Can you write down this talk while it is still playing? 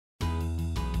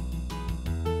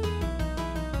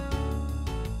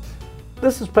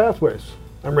This is Pathways.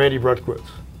 I'm Randy Brutkwitz.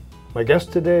 My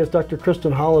guest today is Dr.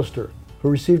 Kristin Hollister,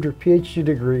 who received her PhD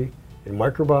degree in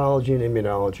microbiology and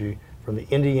immunology from the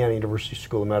Indiana University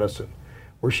School of Medicine,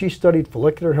 where she studied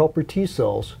follicular helper T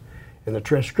cells and the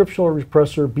transcriptional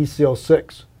repressor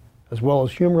BCL6, as well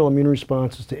as humoral immune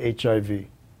responses to HIV.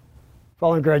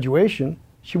 Following graduation,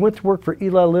 she went to work for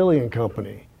Eli Lilly and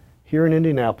Company here in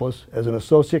Indianapolis as an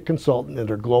associate consultant in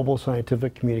their global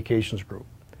scientific communications group.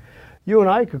 You and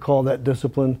I could call that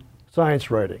discipline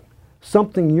science writing,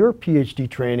 something your PhD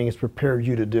training has prepared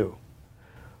you to do.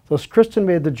 Thus, Kristin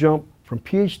made the jump from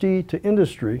PhD to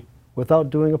industry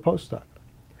without doing a postdoc.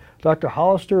 Dr.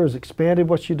 Hollister has expanded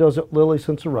what she does at Lilly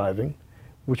since arriving,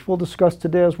 which we'll discuss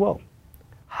today as well.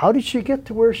 How did she get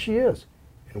to where she is,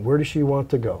 and where does she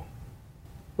want to go?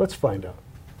 Let's find out.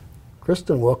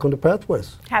 Kristin, welcome to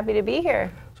Pathways. Happy to be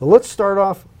here. So let's start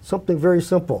off something very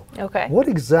simple. Okay. What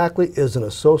exactly is an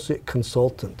associate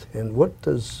consultant, and what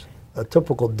does a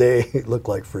typical day look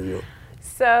like for you?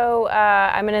 So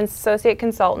I'm an associate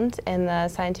consultant in the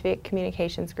scientific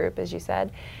communications group, as you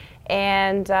said.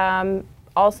 And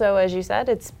also, as you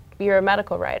said, you're a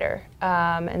medical writer.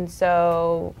 And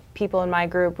so people in my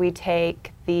group, we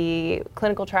take the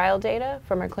clinical trial data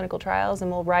from our clinical trials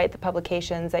and we'll write the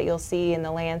publications that you'll see in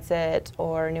the Lancet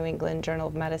or New England Journal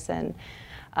of Medicine.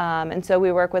 And so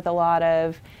we work with a lot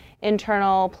of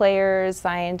internal players,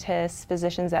 scientists,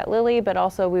 physicians at Lilly, but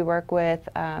also we work with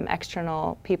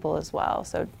external people as well,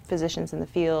 so physicians in the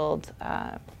field,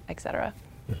 et cetera.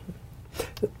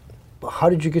 How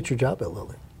did you get your job at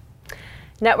Lilly?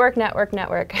 Network, network,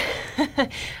 network.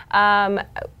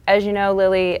 As you know,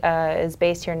 Lilly is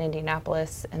based here in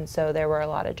Indianapolis, and so there were a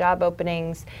lot of job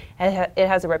openings. It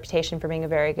has a reputation for being a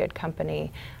very good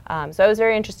company. So I was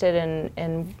very interested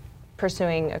in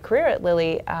pursuing a career at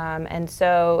Lilly, and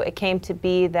so it came to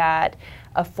be that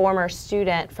a former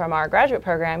student from our graduate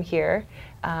program here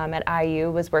at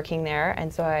IU was working there,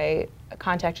 and so I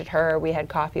contacted her. We had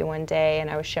coffee one day and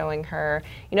I was showing her,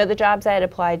 the jobs I had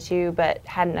applied to but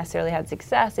hadn't necessarily had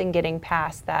success in getting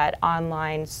past that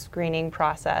online screening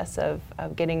process of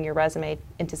getting your resume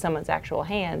into someone's actual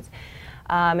hands.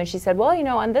 And she said, well,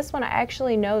 on this one I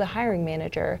actually know the hiring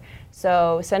manager,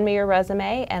 so send me your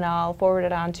resume and I'll forward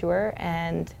it on to her.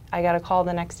 And I got a call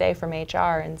the next day from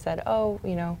HR and said, oh,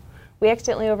 we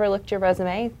accidentally overlooked your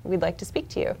resume. We'd like to speak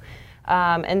to you.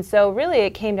 And so really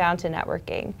it came down to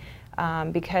networking.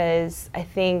 Because I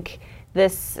think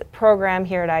this program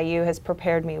here at IU has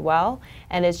prepared me well,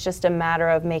 and it's just a matter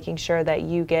of making sure that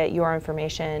you get your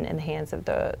information in the hands of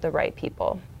the right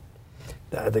people.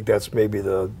 I think that's maybe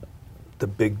the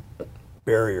big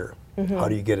barrier. Mm-hmm. How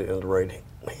do you get it in the right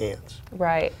hands?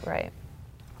 Right, right.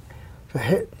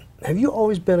 Have you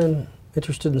always been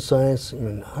interested in science? I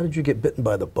mean, how did you get bitten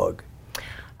by the bug?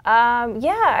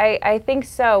 Yeah, I think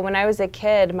so. When I was a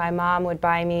kid, my mom would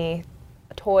buy me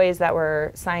toys that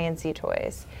were science-y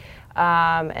toys.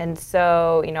 And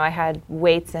so, I had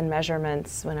weights and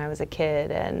measurements when I was a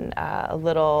kid and a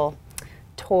little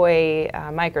toy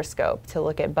microscope to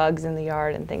look at bugs in the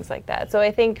yard and things like that. So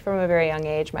I think from a very young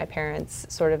age, my parents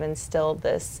sort of instilled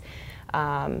this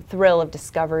thrill of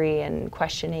discovery and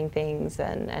questioning things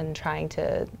and trying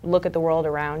to look at the world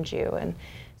around you. And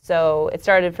so it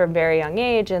started from a very young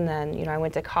age, and then, I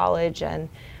went to college, and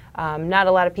not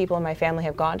a lot of people in my family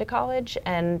have gone to college,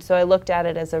 and so I looked at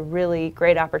it as a really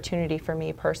great opportunity for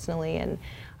me personally, and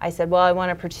I said, well, I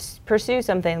want to pursue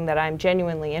something that I'm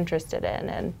genuinely interested in,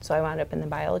 and so I wound up in the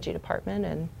biology department,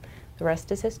 and the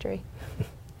rest is history.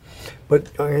 But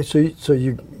okay, so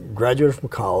you graduated from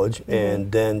college, mm-hmm.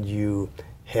 and then you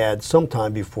had some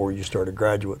time before you started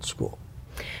graduate school.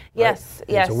 Yes, right?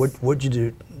 yes. So what did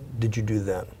you do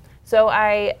then? So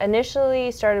I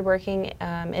initially started working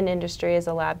in industry as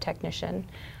a lab technician.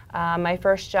 My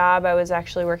first job, I was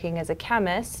actually working as a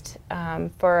chemist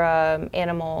for an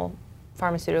animal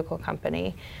pharmaceutical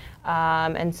company.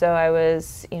 And so I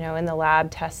was, in the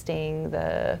lab testing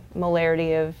the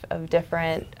molarity of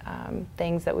different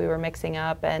things that we were mixing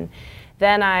up. And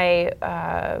then I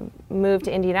moved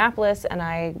to Indianapolis, and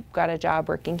I got a job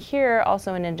working here,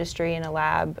 also in industry, in a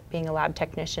lab, being a lab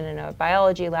technician in a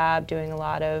biology lab, doing a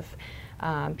lot of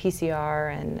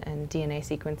PCR and DNA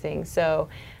sequencing. So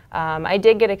I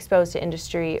did get exposed to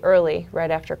industry early, right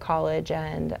after college,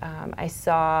 and I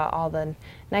saw all the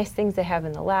nice things they have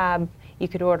in the lab. You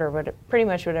could order pretty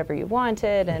much whatever you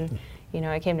wanted, and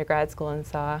I came to grad school and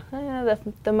saw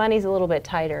the money's a little bit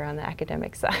tighter on the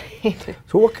academic side.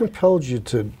 So what compelled you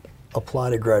to apply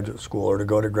to graduate school or to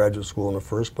go to graduate school in the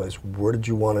first place? What did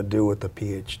you want to do with the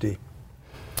PhD?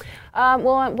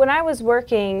 Well, when I was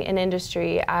working in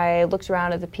industry, I looked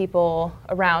around at the people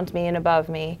around me and above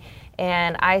me,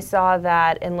 And I saw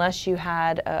that unless you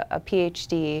had a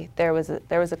PhD, there was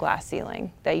a glass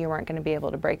ceiling that you weren't going to be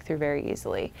able to break through very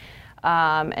easily.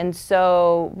 And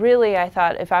so really I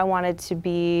thought if I wanted to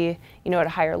be, at a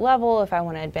higher level, if I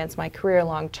want to advance my career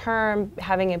long term,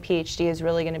 having a PhD is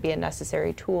really going to be a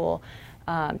necessary tool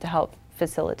to help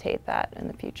facilitate that in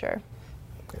the future.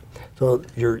 Okay. So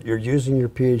you're using your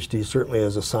PhD certainly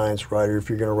as a science writer if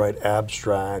you're going to write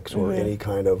abstracts or any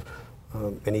kind of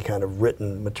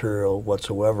written material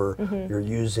whatsoever. You're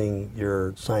using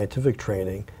your scientific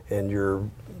training and your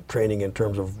training in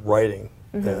terms of writing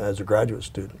as a graduate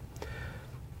student.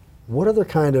 What other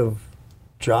kind of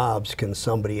jobs can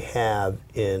somebody have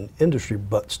in industry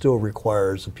but still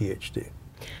requires a PhD?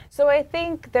 So I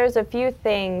think there's a few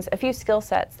skill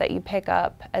sets that you pick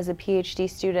up as a PhD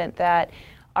student that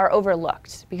are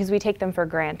overlooked because we take them for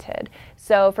granted.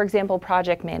 So for example,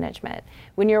 project management.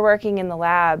 When you're working in the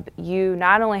lab, you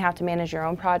not only have to manage your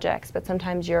own projects, but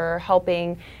sometimes you're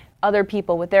helping other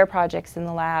people with their projects in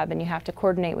the lab and you have to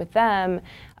coordinate with them.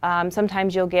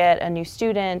 Sometimes you'll get a new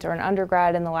student or an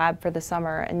undergrad in the lab for the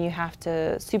summer and you have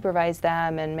to supervise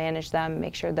them and manage them,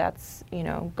 make sure that's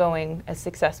going as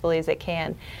successfully as it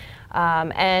can.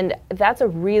 And that's a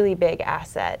really big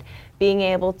asset. Being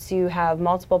able to have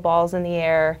multiple balls in the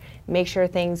air, make sure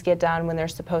things get done when they're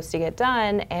supposed to get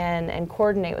done, and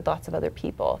coordinate with lots of other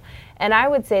people. And I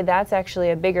would say that's actually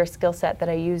a bigger skill set that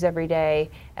I use every day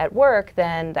at work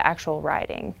than the actual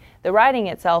writing. The writing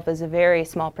itself is a very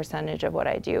small percentage of what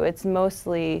I do. It's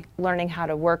mostly learning how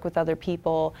to work with other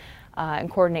people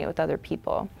and coordinate with other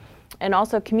people. And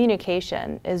also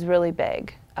communication is really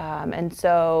big. And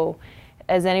so,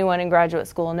 as anyone in graduate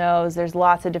school knows, there's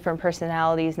lots of different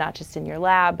personalities, not just in your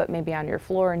lab, but maybe on your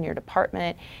floor in your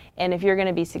department. And if you're going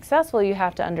to be successful, you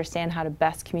have to understand how to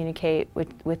best communicate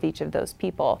with each of those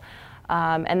people.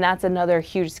 And that's another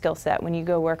huge skill set. When you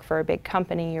go work for a big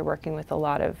company, you're working with a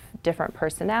lot of different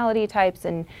personality types,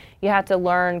 and you have to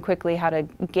learn quickly how to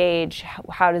gauge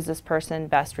how does this person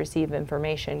best receive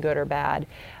information, good or bad.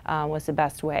 What's the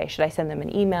best way? Should I send them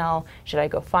an email? Should I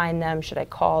go find them? Should I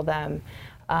call them?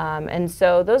 And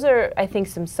so those are, I think,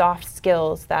 some soft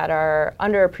skills that are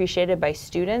underappreciated by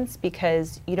students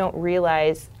because you don't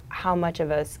realize how much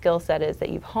of a skill set is that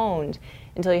you've honed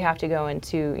until you have to go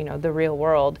into the real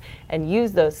world and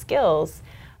use those skills,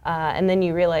 and then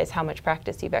you realize how much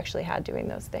practice you've actually had doing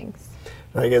those things.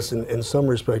 I guess in some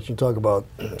respects you talk about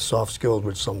soft skills,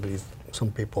 which some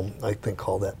people I think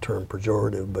call that term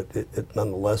pejorative, but it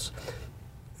nonetheless,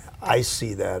 I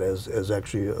see that as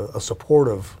actually a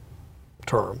supportive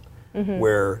term,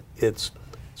 where it's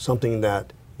something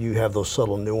that you have those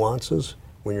subtle nuances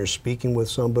when you're speaking with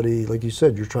somebody. Like you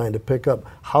said, you're trying to pick up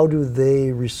how do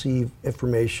they receive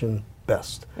information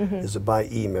best. Is it by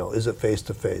email? Is it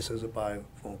face-to-face? Is it by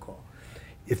phone call?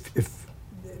 If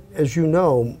as you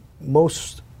know,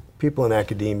 most people in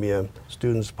academia,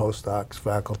 students, postdocs,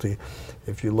 faculty,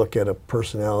 if you look at a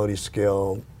personality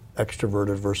scale,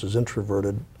 extroverted versus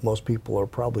introverted, most people are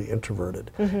probably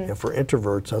introverted. And for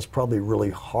introverts, that's probably really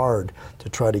hard to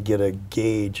try to get a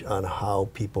gauge on how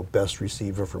people best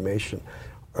receive information.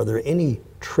 Are there any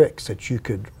tricks that you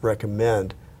could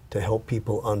recommend to help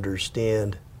people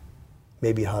understand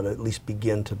maybe how to at least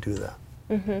begin to do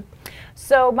that?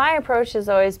 So my approach has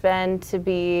always been to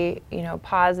be,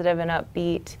 positive and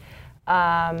upbeat,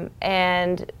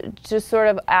 and just sort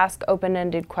of ask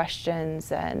open-ended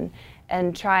questions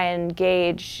and try and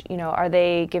gauge, are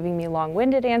they giving me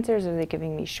long-winded answers? Are they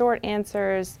giving me short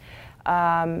answers?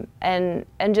 And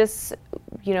just,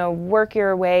 work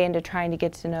your way into trying to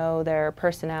get to know their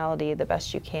personality the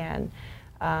best you can.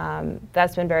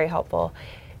 That's been very helpful.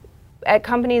 At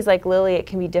companies like Lilly, it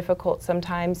can be difficult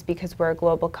sometimes because we're a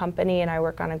global company and I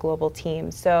work on a global team.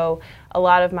 So a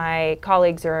lot of my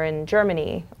colleagues are in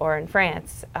Germany or in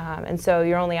France, and so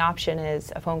your only option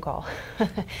is a phone call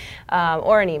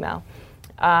or an email.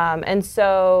 And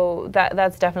so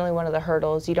that's definitely one of the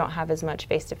hurdles. You don't have as much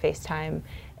face-to-face time.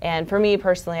 And for me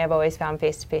personally, I've always found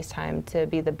face-to-face time to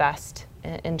be the best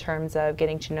in terms of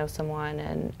getting to know someone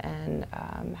and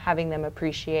having them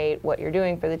appreciate what you're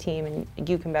doing for the team, and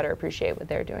you can better appreciate what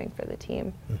they're doing for the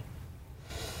team.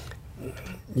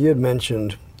 You had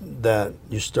mentioned that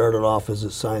you started off as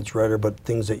a science writer, but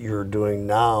things that you're doing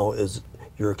now is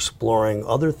you're exploring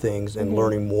other things and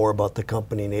learning more about the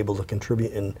company and able to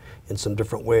contribute in some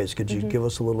different ways. Could you give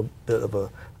us a little bit of an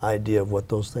idea of what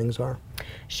those things are?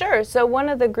 Sure. So one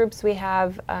of the groups we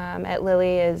have at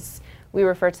Lilly is, we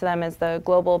refer to them as the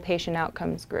Global Patient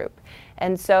Outcomes Group.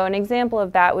 And so an example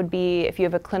of that would be if you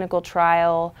have a clinical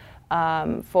trial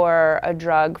for a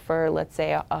drug for, let's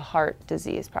say, a heart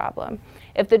disease problem.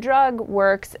 If the drug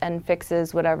works and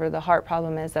fixes whatever the heart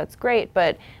problem is, that's great,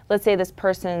 but let's say this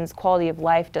person's quality of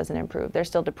life doesn't improve. They're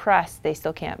still depressed, they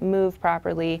still can't move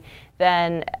properly,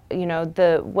 then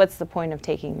what's the point of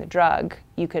taking the drug,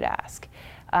 you could ask.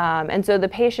 And so the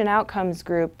patient outcomes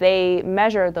group, they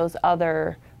measure those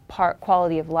other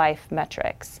quality of life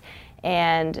metrics.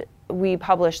 And we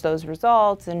publish those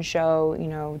results and show,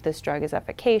 this drug is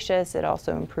efficacious. It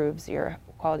also improves your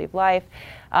quality of life.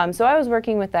 So I was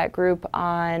working with that group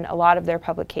on a lot of their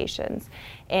publications.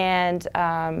 And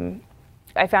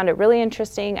I found it really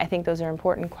interesting. I think those are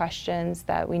important questions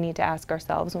that we need to ask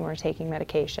ourselves when we're taking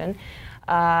medication.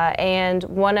 And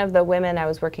one of the women I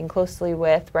was working closely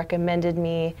with recommended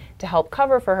me to help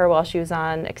cover for her while she was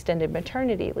on extended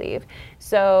maternity leave.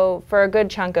 So for a good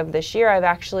chunk of this year, I've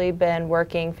actually been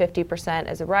working 50%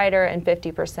 as a writer and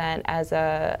 50% as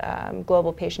a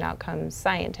global patient outcomes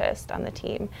scientist on the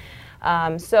team.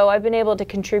 So I've been able to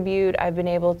contribute. I've been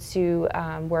able to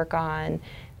work on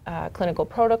clinical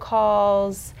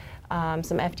protocols,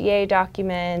 some FDA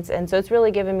documents, and so it's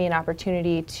really given me an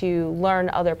opportunity to learn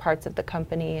other parts of the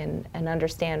company and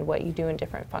understand what you do in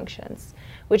different functions,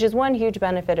 which is one huge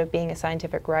benefit of being a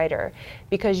scientific writer,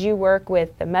 because you work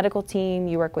with the medical team,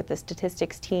 you work with the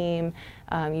statistics team,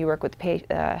 you work with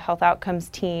the health outcomes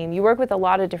team, you work with a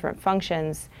lot of different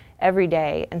functions every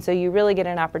day, and so you really get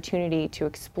an opportunity to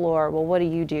explore, well, what do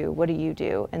you do, what do you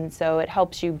do? And so it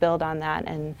helps you build on that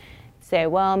and say,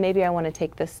 well, maybe I want to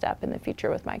take this step in the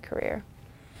future with my career.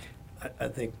 I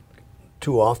think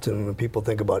too often when people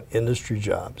think about industry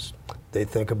jobs, they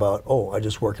think about, oh, I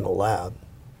just work in a lab,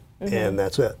 and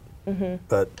that's it.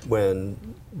 But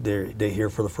when they hear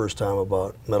for the first time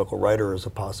about medical writer as a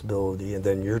possibility, and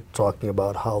then you're talking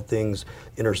about how things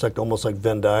intersect almost like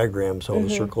Venn diagrams, how the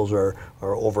circles are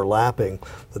overlapping,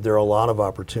 that there are a lot of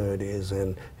opportunities,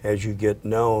 and as you get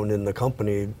known in the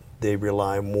company, they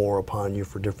rely more upon you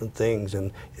for different things,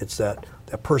 and it's that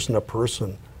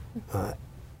person-to-person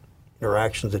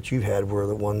interactions that you've had where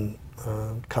the one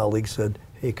colleague said,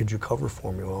 hey, could you cover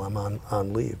for me while I'm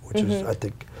on leave, which is, I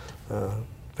think,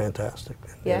 fantastic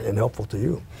and helpful to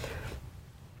you.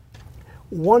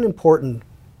 One important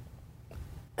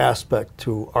aspect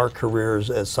to our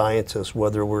careers as scientists,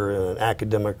 whether we're in an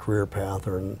academic career path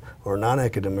or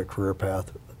non-academic career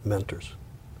path, mentors.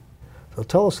 So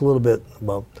tell us a little bit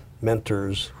about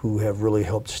mentors who have really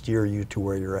helped steer you to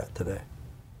where you're at today.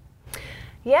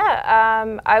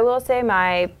 Yeah, I will say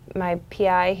my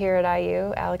PI here at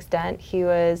IU, Alex Dent, he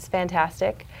was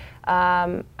fantastic.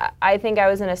 I think I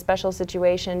was in a special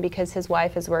situation because his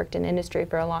wife has worked in industry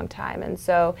for a long time, and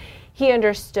so he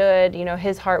understood,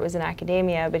 his heart was in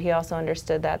academia, but he also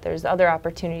understood that there's other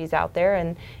opportunities out there,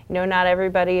 and not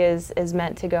everybody is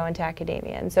meant to go into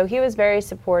academia. And so he was very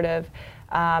supportive.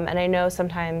 And I know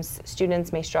sometimes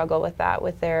students may struggle with that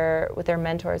with their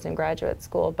mentors in graduate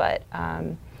school, but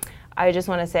I just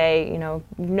want to say,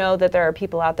 know that there are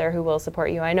people out there who will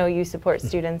support you. I know you support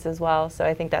students as well, so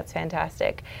I think that's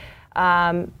fantastic.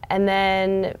 And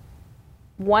then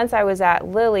once I was at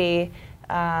Lilly,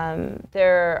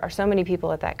 there are so many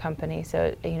people at that company,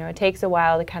 so it takes a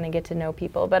while to kind of get to know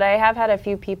people. But I have had a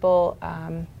few people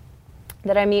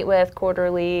that I meet with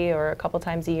quarterly or a couple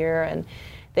times a year, and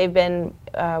they've been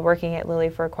working at Lilly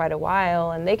for quite a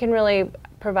while, and they can really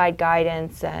provide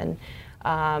guidance and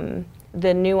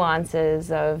the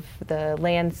nuances of the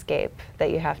landscape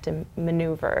that you have to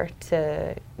maneuver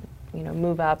to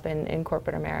move up in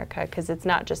corporate America, because it's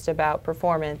not just about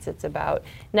performance, it's about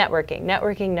networking.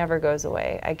 Networking never goes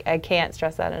away. I can't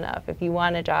stress that enough. If you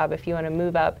want a job, if you want to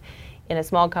move up in a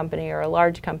small company or a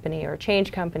large company or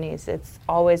change companies, it's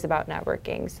always about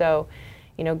networking. So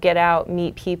get out,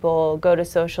 meet people, go to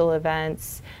social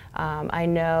events. I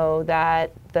know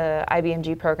that the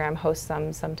IBMG program hosts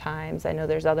some sometimes. I know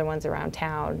there's other ones around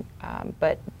town.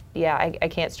 But yeah, I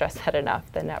can't stress that enough,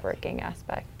 the networking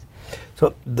aspect.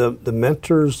 So the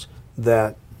mentors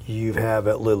that you have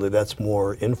at Lilly, that's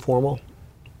more informal?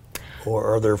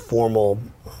 Or are there formal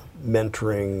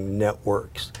mentoring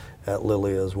networks at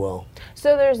Lilly as well?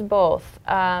 So there's both.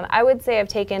 I would say I've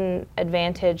taken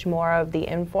advantage more of the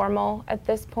informal at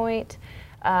this point,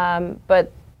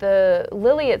 but the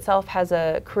Lilly itself has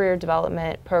a career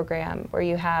development program where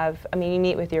you have, you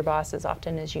meet with your boss as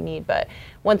often as you need, but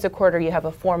once a quarter you have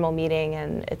a formal meeting,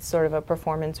 and it's sort of a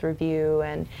performance review,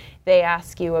 and they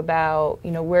ask you about,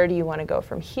 where do you want to go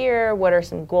from here? What are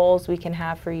some goals we can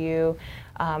have for you?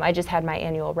 I just had my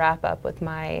annual wrap up with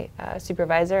my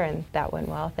supervisor, and that went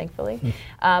well, thankfully.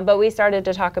 But we started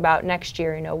to talk about next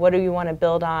year, what do you want to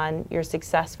build on your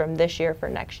success from this year for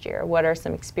next year? What are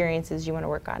some experiences you want to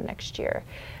work on next year?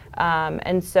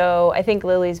 And so I think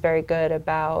Lily's very good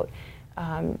about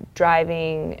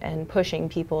driving and pushing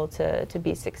people to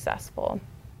be successful.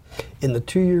 In the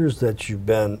 2 years that you've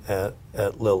been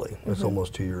at Lilly, it's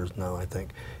almost 2 years now, I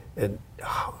think, and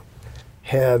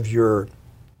have your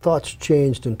thoughts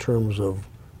changed in terms of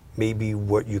maybe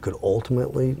what you could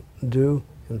ultimately do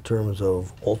in terms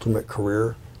of ultimate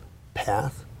career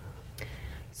path?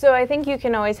 So I think you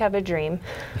can always have a dream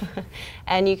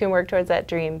and you can work towards that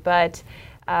dream, but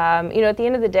at the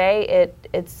end of the day,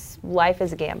 life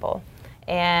is a gamble.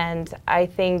 And I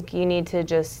think you need to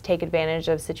just take advantage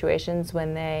of situations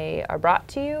when they are brought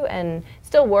to you and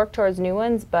still work towards new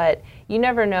ones, but you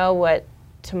never know what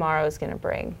tomorrow is going to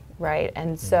bring, right?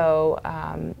 And so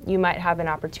you might have an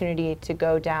opportunity to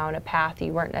go down a path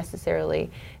you weren't necessarily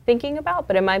thinking about,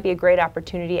 but it might be a great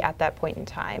opportunity at that point in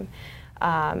time.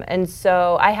 And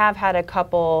so I have had a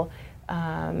couple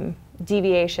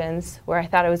deviations where I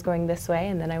thought I was going this way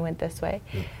and then I went this way.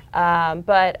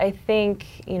 But I think,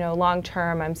 long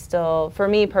term, I'm still, for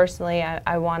me personally,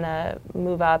 I want to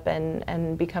move up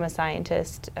and become a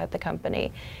scientist at the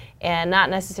company. And not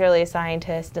necessarily a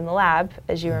scientist in the lab,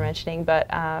 as you were mentioning, but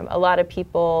a lot of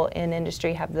people in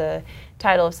industry have the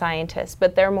title of scientist,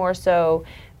 but they're more so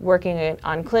working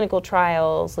on clinical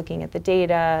trials, looking at the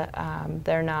data.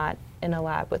 They're not in a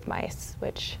lab with mice,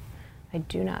 which I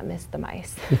do not miss the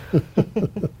mice.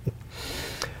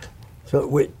 So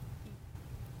wait,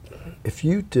 if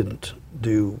you didn't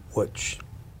do what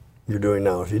you're doing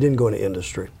now, if you didn't go into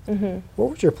industry, what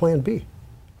would your plan be?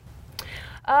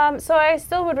 So I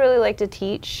still would really like to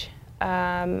teach.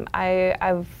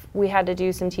 We had to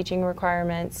do some teaching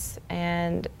requirements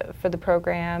and for the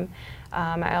program.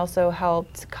 I also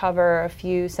helped cover a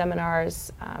few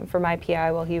seminars for my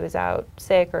PI while he was out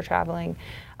sick or traveling.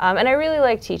 And I really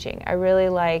like teaching. I really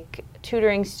like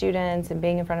tutoring students and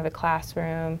being in front of a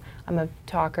classroom. I'm a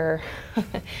talker.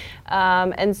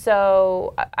 And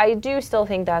so I do still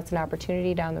think that's an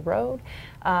opportunity down the road.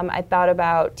 I thought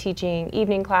about teaching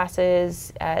evening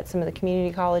classes at some of the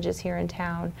community colleges here in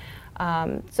town.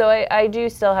 So I do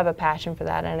still have a passion for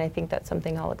that, and I think that's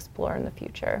something I'll explore in the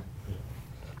future.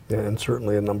 Yeah, and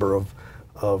certainly a number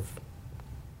of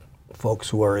folks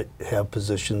who have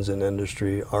positions in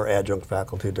industry are adjunct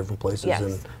faculty at different places. Yes.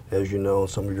 And as you know,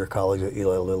 some of your colleagues at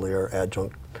Eli Lilly are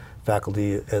adjunct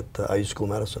faculty at the IU School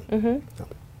of Medicine.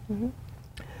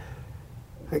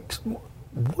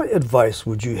 What advice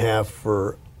would you have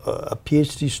for a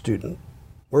PhD student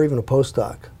or even a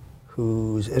postdoc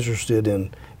who's interested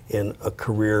in a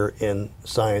career in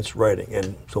science writing,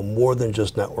 and so more than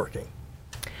just networking?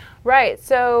 Right.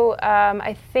 So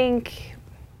I think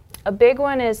a big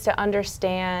one is to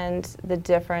understand the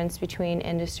difference between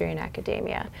industry and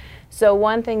academia. So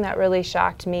one thing that really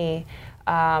shocked me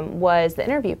was the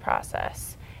interview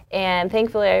process. And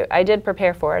thankfully, I did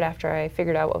prepare for it after I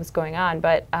figured out what was going on.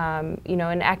 But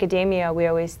in academia, we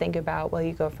always think about, well,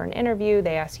 you go for an interview,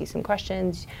 they ask you some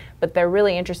questions, but they're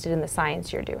really interested in the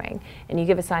science you're doing, and you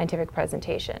give a scientific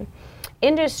presentation.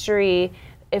 Industry,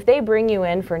 if they bring you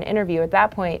in for an interview, at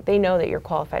that point, they know that you're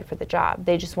qualified for the job.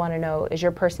 They just want to know, is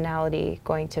your personality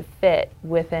going to fit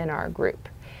within our group?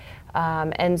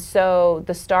 And so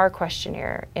the STAR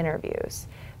questionnaire interviews,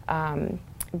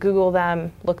 Google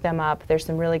them, look them up. There's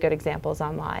some really good examples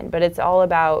online, but it's all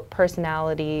about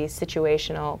personality,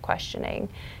 situational questioning.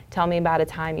 Tell me about a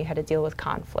time you had to deal with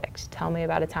conflict. Tell me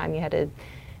about a time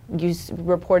you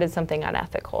reported something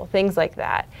unethical, things like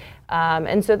that.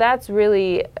 And so that's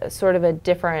really sort of a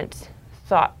different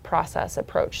thought process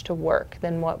approach to work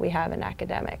than what we have in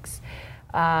academics.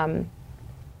 And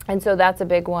so that's a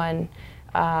big one.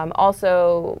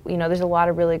 Also, there's a lot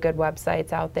of really good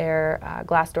websites out there.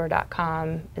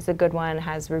 Glassdoor.com is a good one,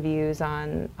 has reviews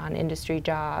on industry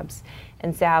jobs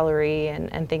and salary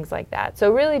and things like that.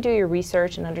 So really do your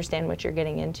research and understand what you're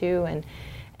getting into,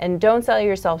 and don't sell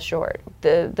yourself short.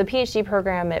 The PhD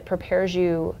program, it prepares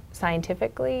you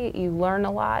scientifically, you learn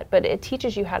a lot, but it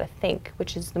teaches you how to think,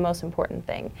 which is the most important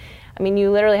thing. I mean,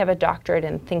 you literally have a doctorate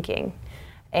in thinking.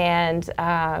 And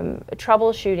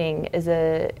troubleshooting is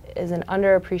an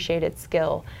underappreciated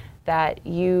skill that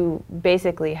you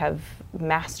basically have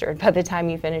mastered by the time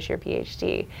you finish your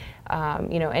PhD.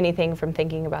 Anything from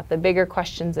thinking about the bigger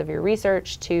questions of your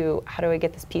research to how do I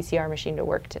get this PCR machine to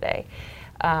work today.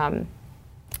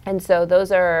 And so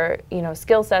those are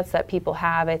skill sets that people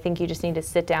have. I think you just need to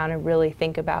sit down and really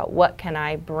think about what can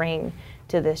I bring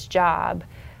to this job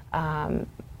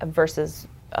versus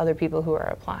other people who are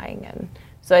applying. And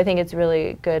so I think it's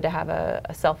really good to have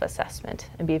a self-assessment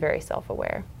and be very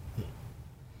self-aware.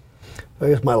 I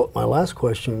guess my last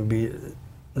question would be,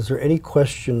 is there any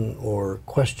question or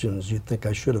questions you think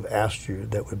I should have asked you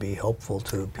that would be helpful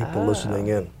to people listening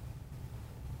in?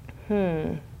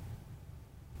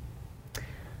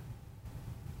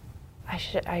 I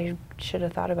should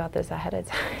have thought about this ahead of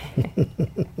time.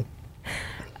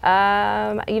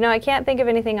 You know, I can't think of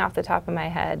anything off the top of my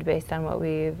head based on what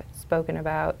we've spoken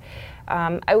about.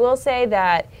 I will say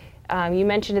that you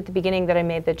mentioned at the beginning that I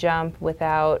made the jump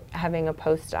without having a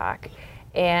postdoc.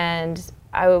 And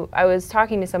I was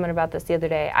talking to someone about this the other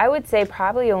day. I would say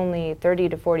probably only 30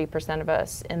 to 40% of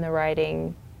us in the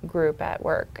writing group at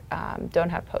work don't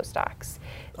have postdocs.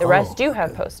 The rest do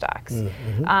have postdocs.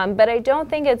 But I don't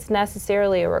think it's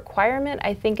necessarily a requirement.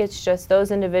 I think it's just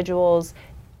those individuals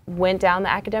went down the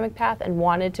academic path and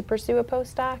wanted to pursue a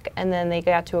postdoc, and then they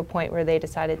got to a point where they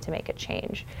decided to make a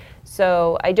change.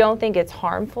 So I don't think it's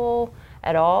harmful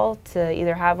at all to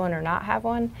either have one or not have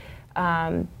one.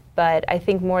 But I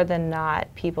think more than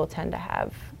not, people tend to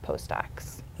have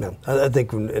postdocs. No, I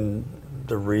think and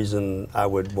the reason I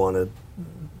would want to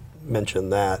mention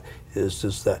that is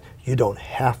just that you don't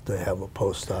have to have a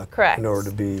postdoc in order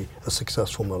to be a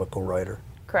successful medical writer.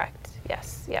 Correct.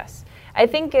 Yes, yes. I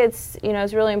think it's, you know,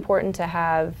 it's really important to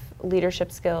have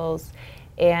leadership skills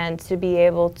and to be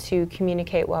able to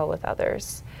communicate well with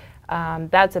others.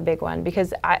 That's a big one,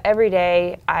 because every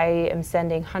day I am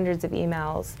sending hundreds of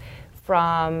emails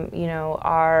from, you know,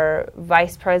 our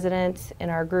vice president in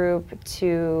our group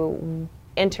to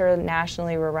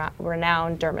internationally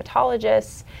renowned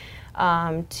dermatologists,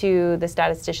 to the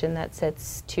statistician that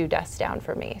sits 2 desks down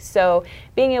from me. So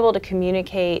being able to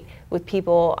communicate with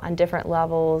people on different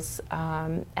levels,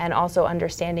 and also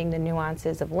understanding the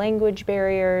nuances of language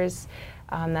barriers,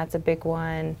 that's a big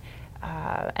one,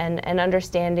 and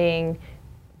understanding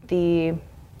the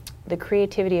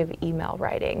creativity of email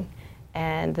writing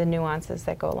and the nuances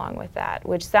that go along with that,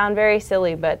 which sound very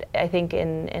silly, but I think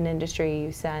in industry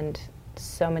you send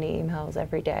so many emails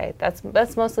every day. That's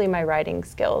mostly my writing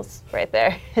skills right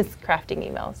there, is crafting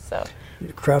emails. So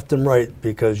you craft them right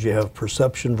because you have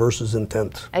perception versus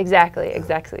intent. Exactly,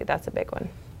 exactly. That's a big one.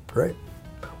 Great.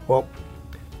 Well,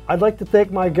 I'd like to thank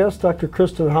my guest, Dr.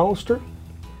 Kristin Hollister,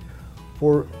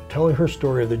 for telling her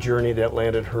story of the journey that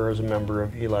landed her as a member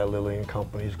of Eli Lilly and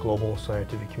Company's Global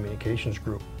Scientific Communications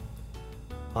Group.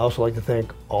 I'd also like to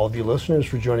thank all of you listeners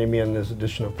for joining me in this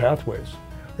edition of Pathways.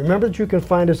 Remember that you can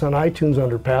find us on iTunes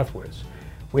under Pathways.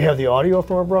 We have the audio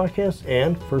from our broadcast,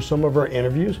 and for some of our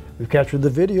interviews, we've captured the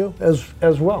video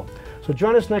as well. So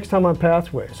join us next time on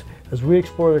Pathways as we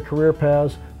explore the career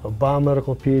paths of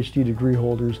biomedical PhD degree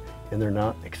holders in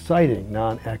their exciting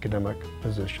non-academic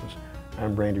positions.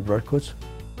 I'm Randy Brudkowitz.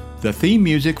 The theme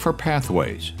music for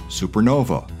Pathways,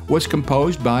 Supernova, was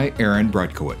composed by Aaron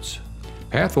Brudkowitz.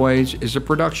 Pathways is a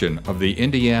production of the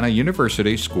Indiana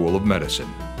University School of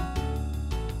Medicine.